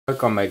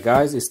Welcome back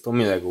guys, it's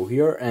tomilego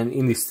here, and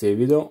in this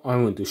video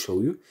I'm going to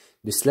show you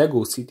this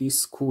Lego City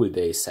School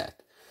Day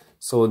set.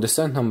 So the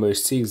set number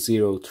is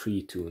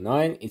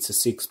 60329, it's a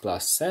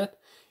 6+ set,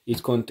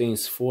 it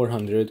contains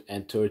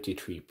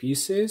 433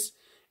 pieces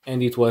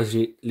and it was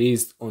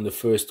released on the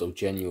 1st of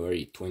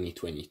January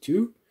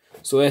 2022.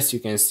 So as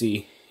you can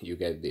see, you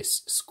get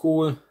this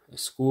school, a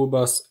school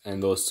bus,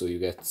 and also you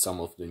get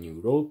some of the new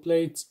role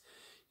plates.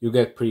 You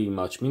get pretty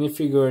much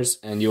minifigures,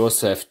 and you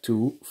also have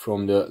two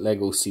from the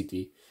Lego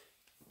City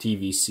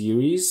TV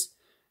series,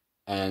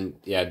 and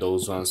yeah,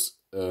 those ones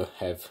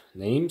have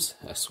names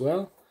as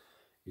well.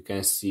 You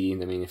can see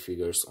the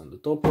minifigures on the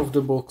top of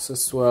the box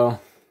as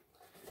well,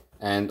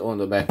 and on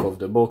the back of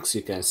the box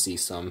you can see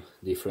some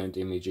different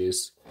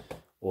images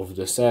of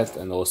the set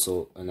and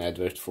also an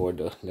advert for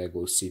the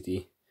Lego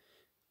City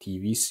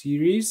TV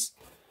series.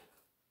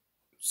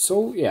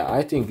 So yeah,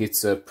 I think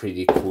it's a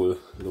pretty cool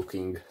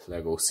looking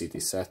Lego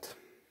City set.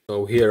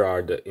 So here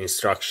are the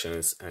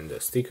instructions and the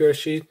sticker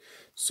sheet.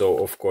 So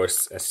of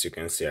course, as you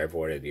can see, I've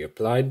already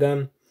applied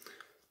them.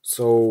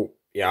 So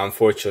yeah,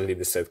 unfortunately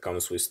the set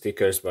comes with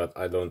stickers, but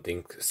I don't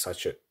think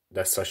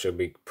that's such a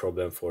big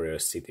problem for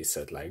a city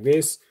set like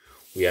this.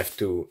 We have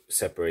two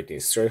separate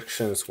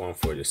instructions, one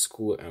for the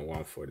school and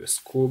one for the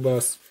school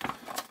bus.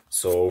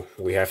 So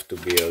we have to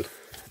build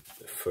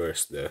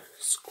first the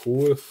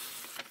school,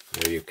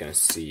 where you can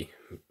see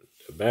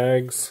the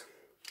bags.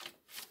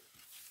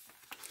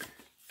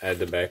 At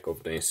the back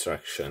of the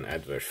instruction,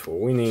 advert for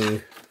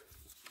winning,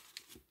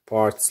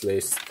 parts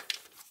list,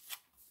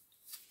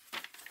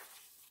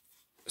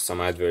 some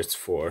adverts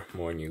for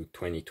more new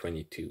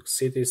 2022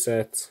 city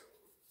sets,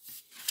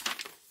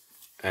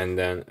 and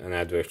then an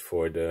advert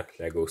for the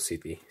Lego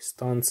City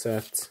stunt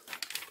set,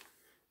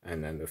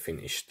 and then the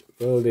finished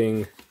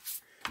building.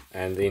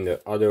 And in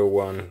the other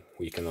one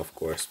we can of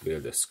course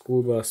build a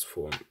school bus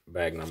for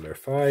bag number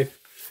 5,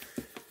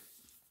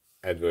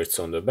 adverts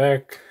on the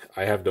back.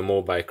 I have the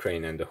mobile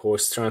crane and the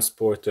horse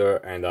transporter,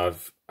 and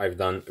I've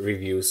done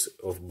reviews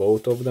of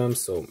both of them,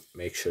 so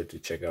make sure to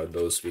check out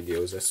those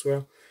videos as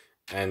well.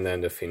 And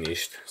then the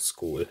finished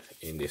school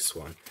in this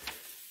one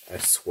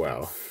as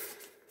well.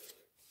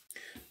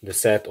 The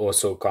set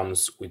also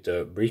comes with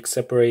a brick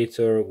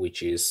separator,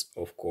 which is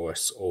of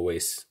course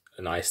always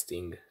a nice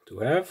thing to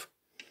have.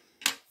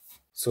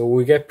 So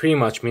we get pretty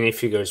much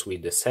minifigures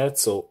with the set.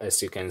 So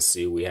as you can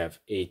see, we have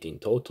 8 in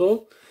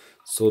total.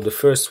 So the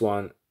first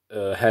one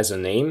has a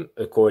name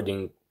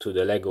according to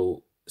the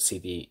Lego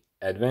City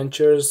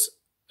Adventures.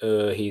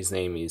 His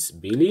name is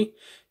Billy.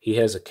 He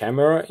has a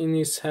camera in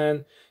his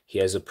hand. He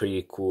has a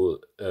pretty cool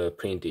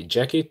printed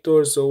jacket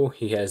torso.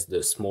 He has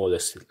the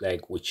smallest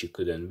leg which he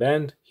couldn't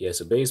bend. He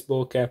has a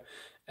baseball cap,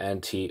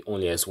 and he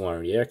only has one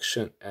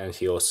reaction, and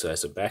he also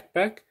has a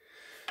backpack.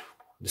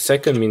 The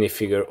second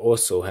minifigure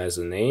also has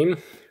a name.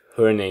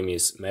 Her name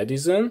is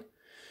Madison.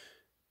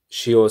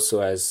 She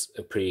also has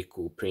a pretty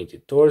cool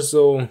printed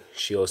torso.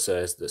 She also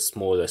has the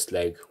smallest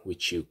leg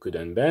which you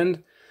couldn't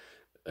bend,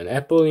 an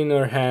apple in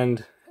her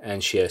hand,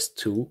 and she has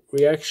 2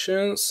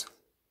 reactions.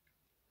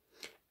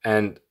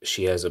 And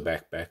she has a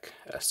backpack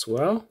as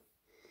well.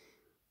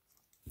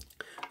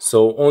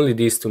 So only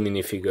these 2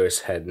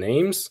 minifigures had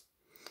names.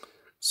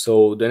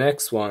 So the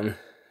next one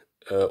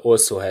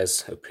also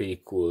has a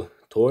pretty cool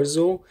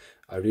torso.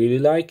 I really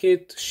like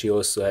it. She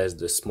also has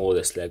the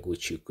smallest leg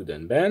which you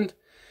couldn't bend.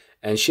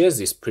 And she has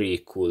this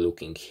pretty cool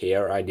looking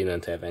hair. I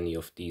didn't have any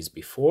of these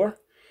before.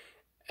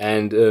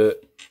 And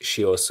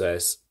she also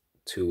has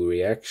 2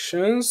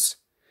 reactions.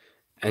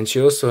 And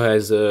she also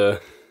has a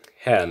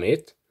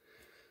helmet,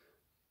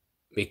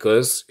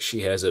 because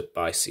she has a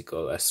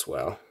bicycle as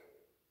well.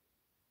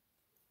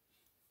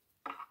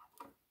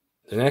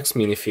 The next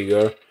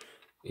minifigure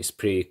is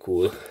pretty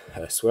cool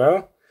as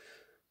well.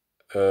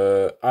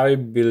 I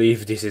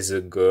believe this is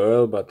a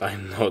girl, but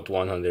I'm not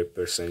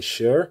 100%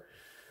 sure,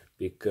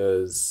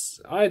 because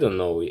I don't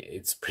know,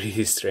 it's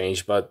pretty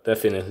strange, but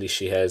definitely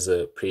she has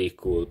a pretty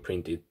cool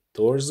printed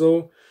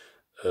torso,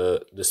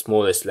 the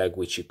smallest leg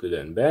which you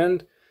couldn't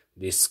bend,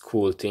 this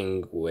cool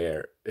thing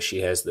where she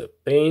has the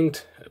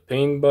a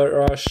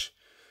paintbrush,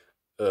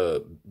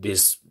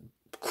 this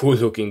cool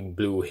looking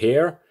blue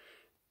hair,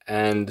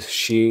 and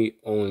she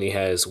only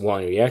has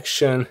 1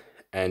 reaction,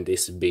 and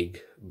this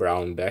big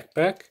brown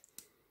backpack.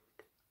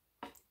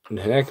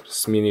 The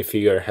next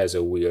minifigure has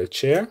a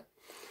wheelchair.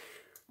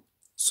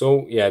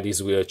 So yeah,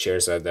 these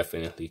wheelchairs are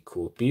definitely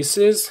cool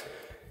pieces.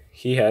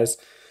 He has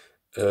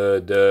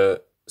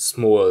the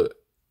small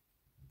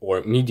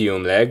or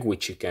medium leg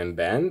which you can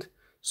bend.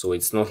 So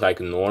it's not like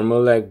a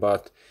normal leg,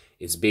 but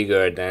it's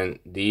bigger than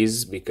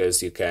these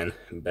because you can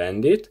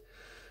bend it.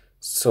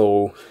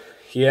 So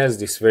he has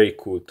this very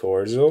cool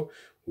torso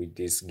with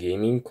this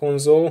gaming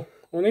console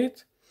on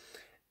it.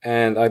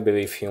 And I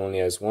believe he only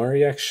has 1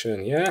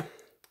 reaction, yeah.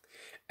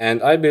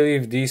 And I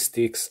believe these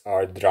sticks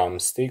are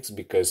drumsticks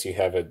because you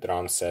have a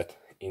drum set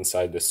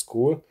inside the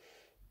school.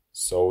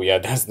 So yeah,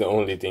 that's the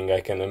only thing I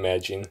can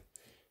imagine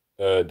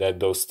that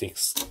those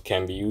sticks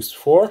can be used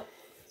for.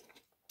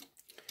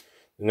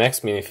 The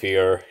next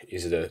minifigure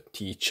is the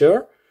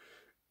teacher.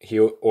 he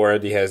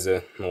already has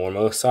a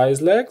normal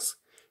size legs.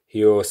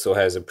 He also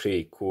has a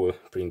pretty cool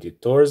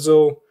printed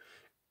torso,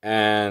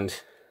 and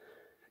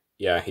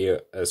yeah,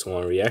 here has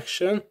one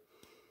reaction.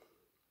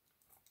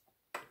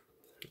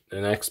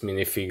 The next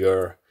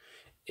minifigure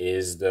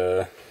is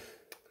the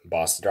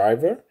bus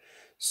driver.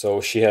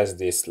 So she has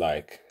this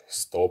like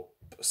stop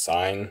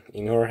sign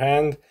in her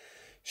hand.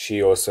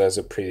 She also has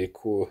a pretty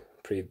cool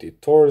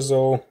printed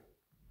torso.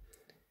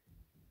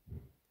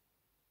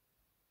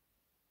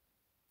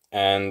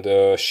 And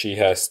she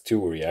has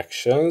two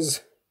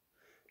reactions,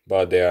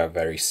 but they are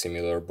very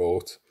similar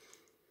both.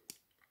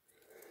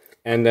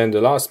 And then the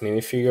last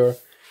minifigure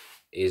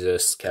is a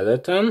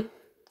skeleton.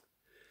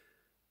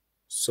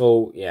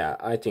 So yeah,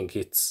 I think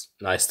it's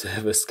nice to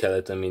have a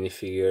skeleton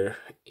minifigure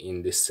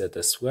in this set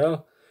as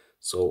well.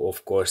 So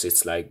of course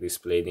it's like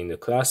displayed in the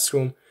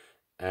classroom,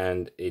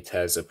 and it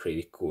has a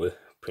pretty cool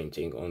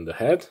printing on the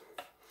head.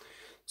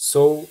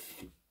 So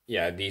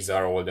yeah, these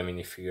are all the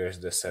minifigures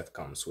the set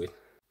comes with.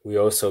 We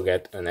also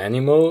get an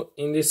animal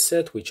in this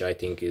set, which I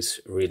think is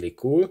really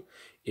cool.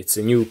 It's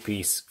a new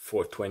piece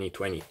for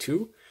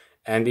 2022,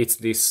 and it's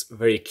this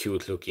very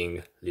cute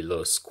looking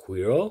little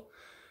squirrel.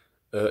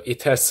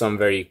 It has some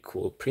very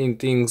cool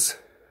printings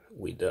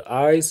with the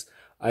eyes.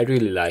 I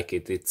really like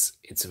it.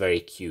 It's very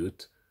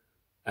cute.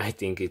 I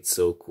think it's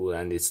so cool,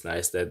 and it's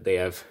nice that they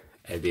have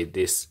added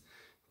this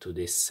to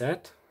this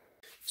set.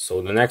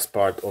 So the next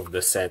part of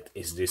the set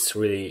is this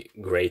really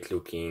great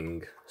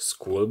looking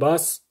school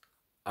bus.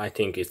 I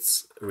think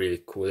it's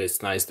really cool.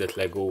 It's nice that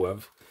Lego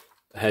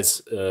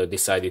has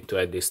decided to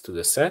add this to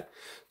the set.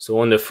 So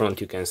on the front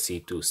you can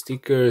see two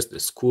stickers, the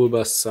school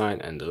bus sign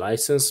and the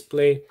license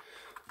plate.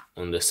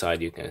 On the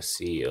side you can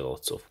see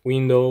lots of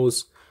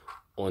windows.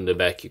 On the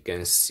back you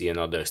can see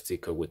another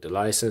sticker with the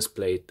license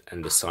plate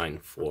and the sign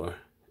for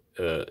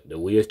the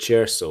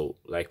wheelchair, so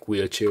like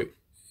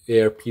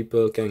wheelchair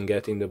people can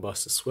get in the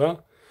bus as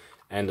well.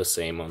 And the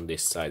same on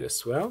this side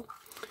as well.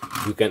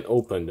 You can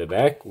open the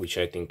back, which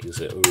I think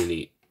is a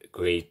really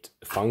great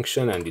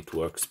function, and it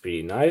works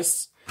pretty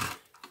nice.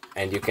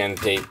 And you can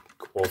take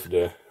off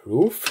the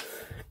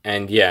roof.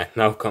 And yeah,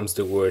 now comes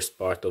the worst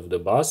part of the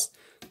bus.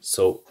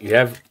 So you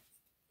have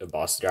a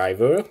bus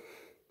driver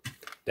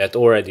that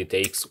already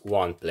takes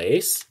one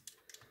place.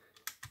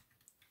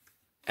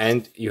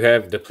 And you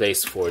have the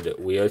place for the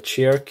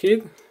wheelchair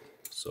kid,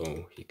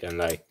 so he can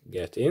like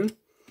get in.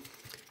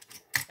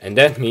 And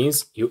that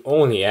means you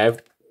only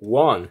have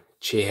one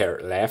chair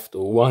left,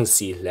 or one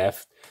seat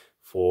left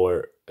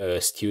for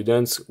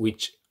students,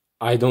 which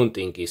I don't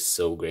think is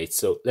so great.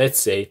 So let's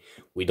say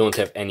we don't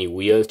have any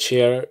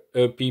wheelchair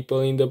people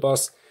in the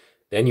bus,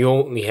 then you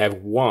only have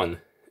one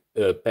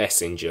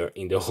passenger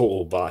in the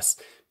whole bus,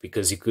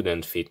 because you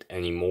couldn't fit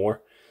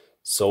anymore.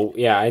 So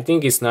yeah, I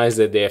think it's nice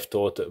that they have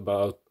thought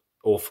about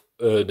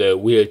the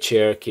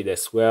wheelchair kid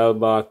as well,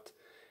 but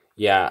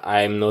yeah,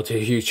 I'm not a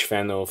huge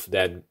fan of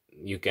that.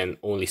 You can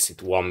only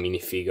sit one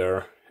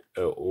minifigure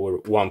or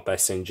one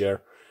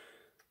passenger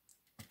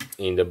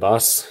in the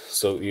bus,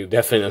 so you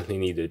definitely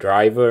need a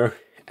driver,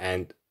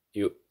 and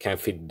you can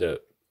fit the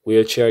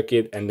wheelchair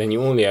kid, and then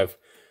you only have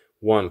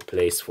one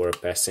place for a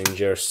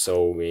passenger.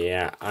 So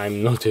yeah,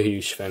 I'm not a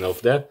huge fan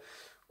of that,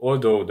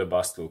 although the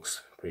bus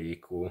looks pretty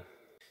cool.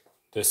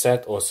 The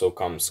set also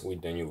comes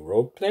with the new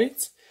road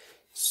plates.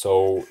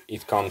 So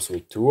it comes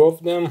with two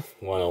of them,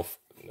 one of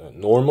the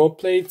normal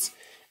plates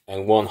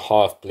and one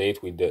half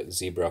plate with the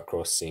zebra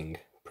crossing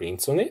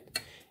prints on it.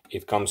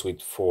 It comes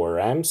with 4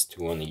 ramps,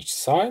 2 on each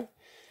side,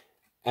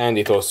 and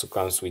it also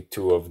comes with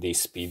 2 of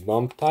these speed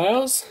bump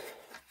tiles.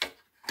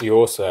 You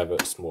also have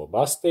a small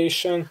bus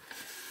station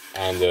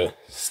and a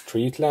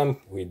street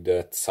lamp with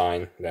that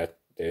sign that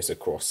there's a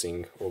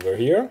crossing over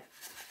here.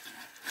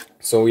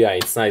 So yeah,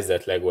 it's nice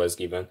that Lego has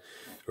given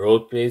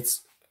road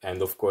plates,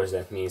 and of course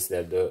that means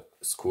that the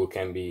school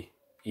can be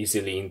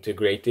easily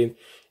integrated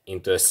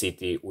into a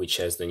city which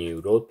has the new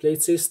road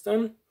plate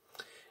system.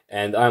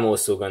 And I'm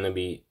also gonna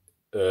be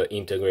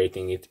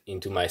integrating it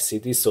into my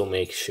city, so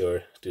make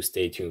sure to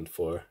stay tuned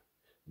for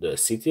the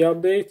city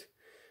update,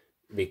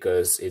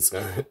 because it's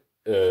gonna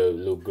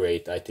look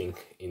great, I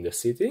think, in the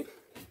city.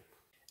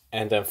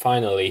 And then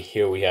finally,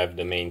 here we have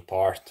the main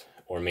part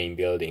or main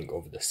building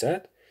of the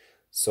set.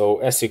 So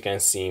as you can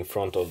see, in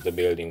front of the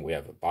building we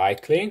have a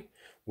bike lane,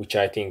 which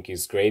I think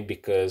is great,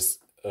 because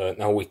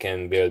now we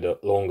can build a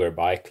longer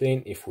bike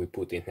lane if we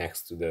put it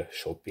next to the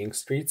shopping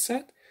street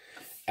set.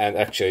 And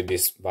actually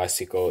this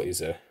bicycle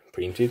is a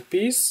printed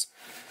piece.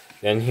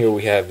 Then here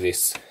we have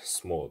this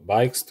small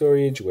bike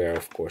storage where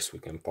of course we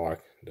can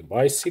park the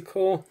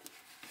bicycle.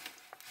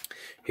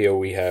 Here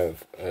we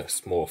have a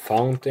small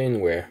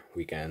fountain where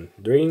we can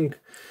drink.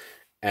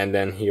 And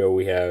then here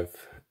we have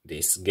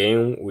this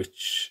game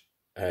which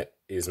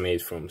is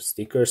made from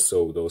stickers,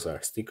 so those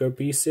are sticker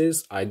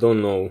pieces. I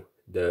don't know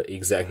the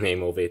exact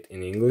name of it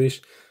in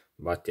English,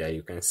 but yeah,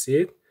 you can see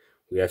it.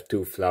 We have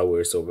 2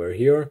 flowers over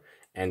here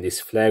and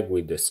this flag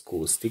with the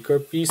school sticker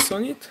piece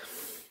on it.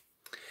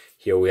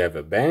 Here we have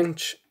a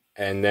bench,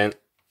 and then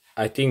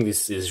I think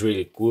this is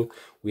really cool.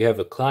 We have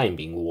a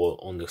climbing wall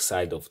on the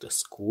side of the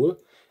school,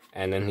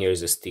 And then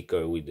here's a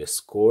sticker with the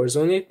scores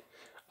on it.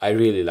 I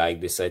really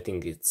like this. I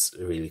think it's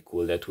really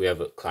cool that we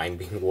have a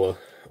climbing wall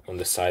on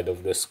the side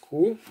of the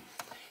school.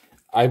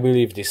 I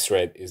believe this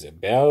red is a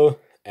bell,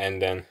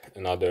 and then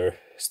another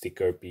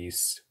sticker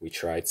piece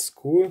which writes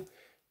school,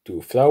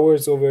 2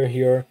 flowers over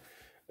here,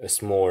 a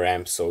small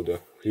ramp so the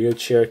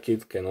wheelchair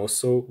kid can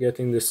also get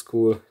in the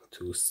school,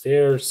 2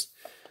 stairs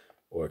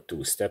or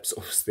 2 steps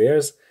of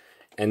stairs,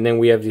 and then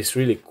we have this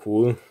really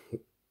cool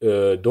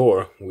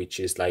door which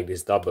is like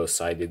this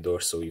double-sided door,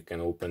 so you can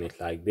open it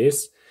like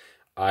this.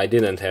 I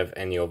didn't have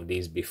any of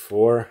these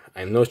before.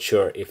 I'm not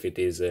sure if it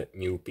is a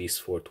new piece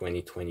for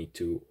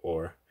 2022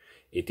 or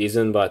it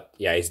isn't, but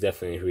yeah, it's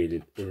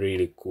definitely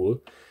really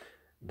cool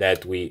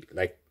that we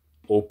like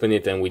open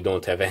it and we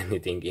don't have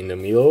anything in the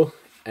middle.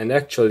 And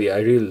actually I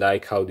really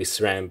like how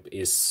this ramp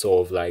is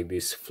solved like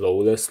this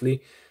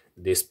flawlessly.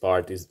 This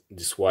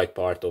white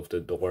part of the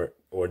door,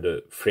 or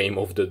the frame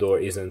of the door,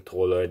 isn't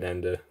taller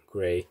than the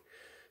gray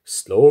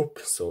slope,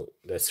 so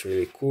that's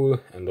really cool.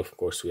 And of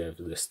course we have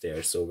the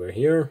stairs over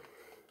here.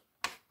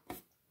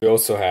 We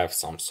also have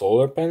some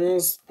solar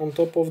panels on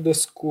top of the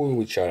school,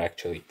 which are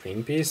actually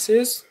print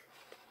pieces.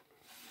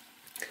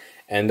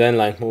 And then,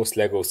 like most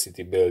Lego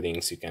City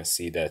buildings, you can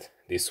see that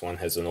this one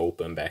has an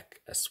open back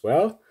as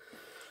well.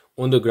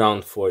 On the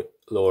ground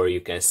floor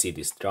you can see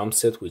this drum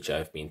set, which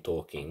I've been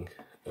talking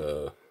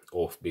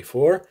of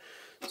before.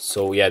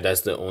 So yeah,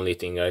 that's the only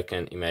thing I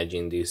can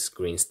imagine, these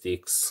green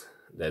sticks,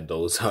 that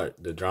those are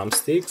the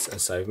drumsticks,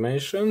 as I've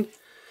mentioned.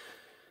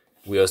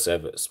 We also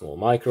have a small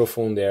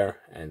microphone there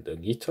and a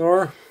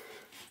guitar.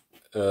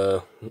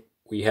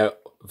 We have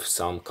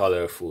some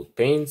colorful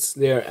paints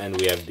there, and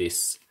we have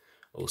this,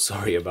 oh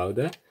sorry about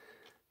that,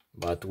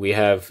 but we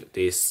have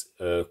this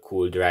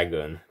cool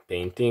dragon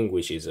painting,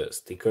 which is a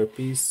sticker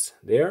piece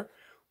there.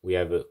 We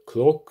have a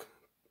clock,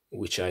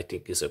 which I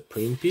think is a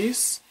print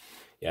piece.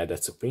 Yeah,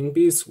 that's a print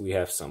piece. We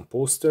have some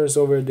posters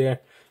over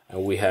there,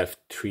 and we have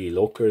 3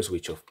 lockers,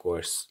 which of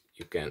course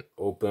you can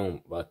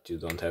open, but you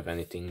don't have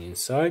anything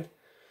inside.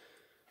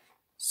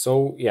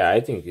 So yeah, I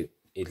think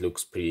it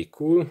looks pretty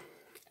cool.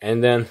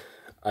 And then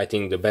I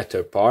think the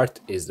better part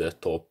is the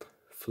top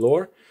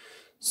floor.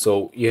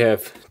 So you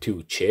have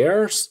 2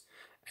 chairs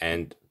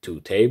and 2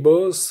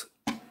 tables.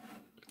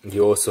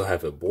 You also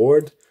have a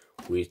board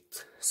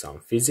with some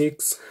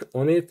physics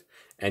on it,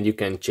 and you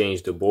can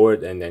change the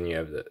board, and then you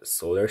have the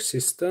solar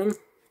system.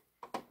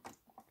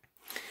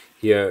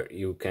 Here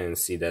you can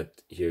see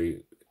that here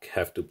you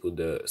have to put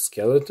the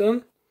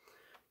skeleton.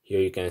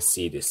 Here you can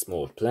see the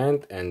small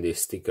plant and the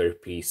sticker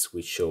piece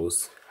which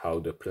shows how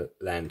the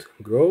plant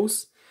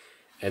grows.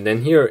 And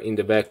then here in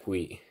the back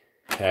we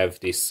have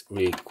this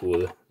really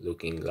cool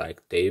looking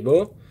like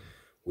table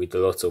with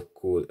lots of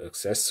cool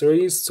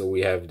accessories. So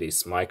we have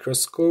this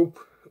microscope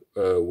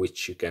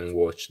which you can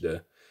watch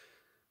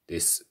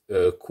this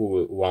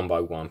cool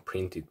 1x1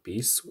 printed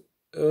piece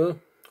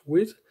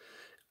with.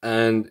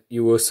 And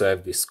you also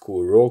have this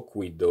cool rock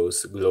with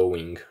those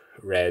glowing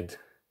red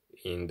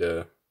in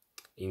the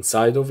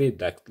inside of it.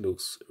 That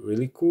looks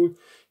really cool.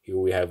 Here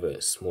we have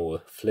a small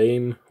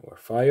flame or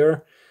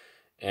fire.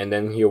 And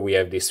then here we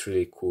have this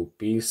really cool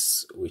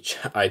piece, which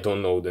I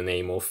don't know the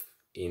name of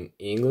in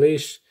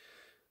English.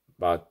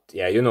 But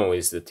yeah, you know,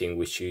 it's the thing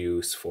which you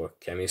use for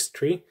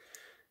chemistry.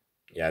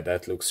 Yeah,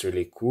 that looks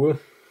really cool.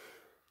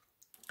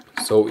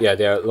 So yeah,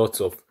 there are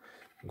lots of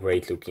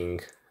great looking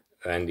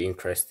and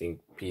interesting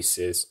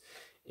pieces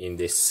in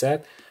this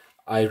set.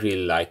 I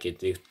really like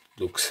it. It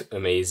looks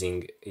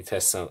amazing. It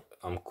has some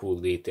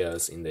cool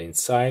details in the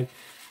inside,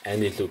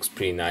 and it looks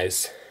pretty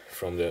nice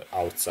from the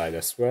outside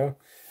as well.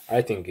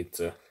 I think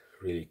it's a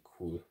really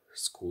cool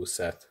school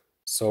set.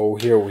 So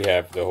here we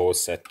have the whole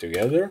set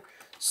together.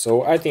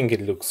 So I think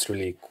it looks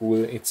really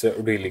cool. It's a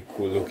really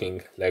cool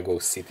looking Lego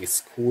City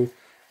school.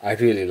 I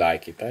really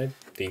like it. I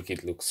think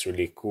it looks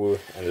really cool,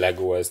 and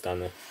Lego has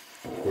done a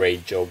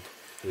great job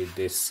with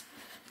this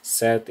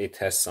set. It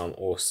has some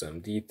awesome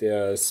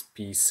details,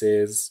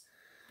 pieces,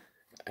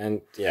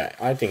 and yeah,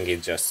 I think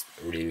it's just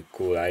really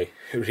cool. I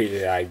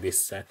really like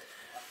this set.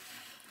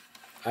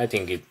 I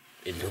think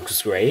it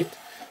looks great.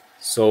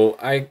 So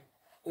I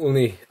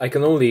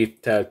can only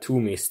tell 2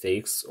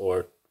 mistakes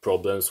or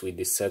problems with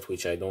this set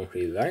which I don't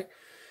really like.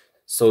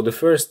 So the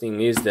first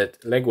thing is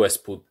that Lego has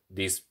put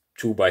these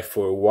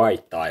 2x4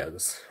 white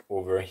tiles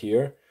over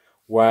here,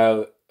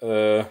 while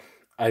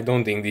I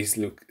don't think these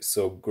look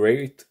so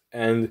great.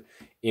 And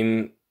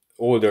in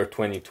older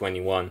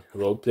 2021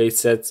 roleplay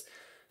sets,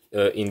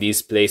 in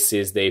these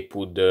places they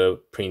put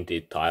the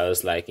printed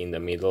tiles like in the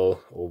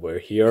middle over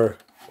here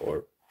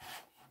or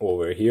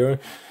over here.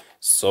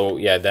 So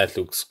yeah, that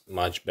looks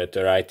much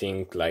better, I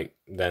think, like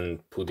than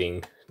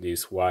putting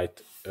these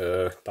white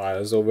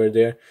tiles over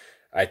there.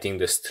 I think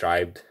the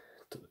striped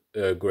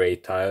gray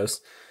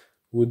tiles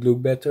would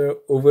look better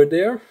over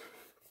there.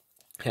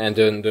 And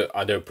then the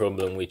other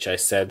problem which I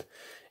said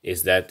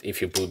is that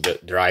if you put the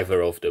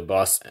driver of the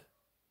bus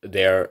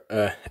there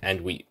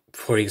and we,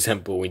 for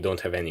example, we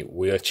don't have any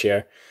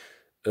wheelchair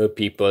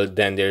people,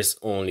 then there's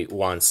only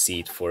 1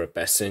 seat for a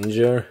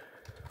passenger,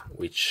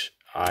 which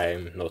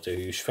I'm not a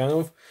huge fan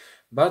of.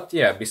 But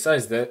yeah,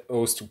 besides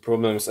those two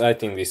problems, I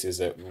think this is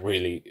a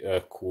really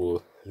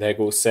cool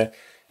Lego set.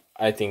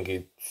 I think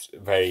it's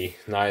very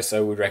nice. I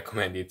would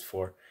recommend it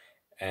for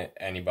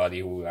anybody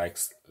who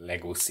likes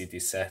Lego City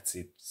sets.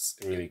 It's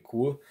really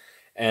cool.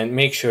 And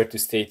make sure to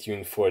stay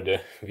tuned for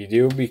the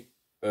video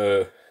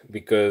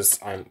because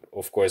I'm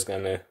of course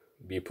gonna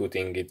be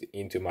putting it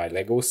into my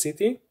Lego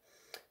City.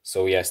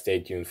 So yeah,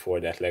 stay tuned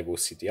for that Lego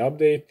City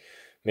update.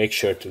 Make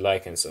sure to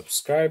like and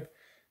subscribe.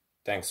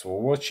 Thanks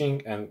for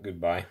watching and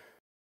goodbye.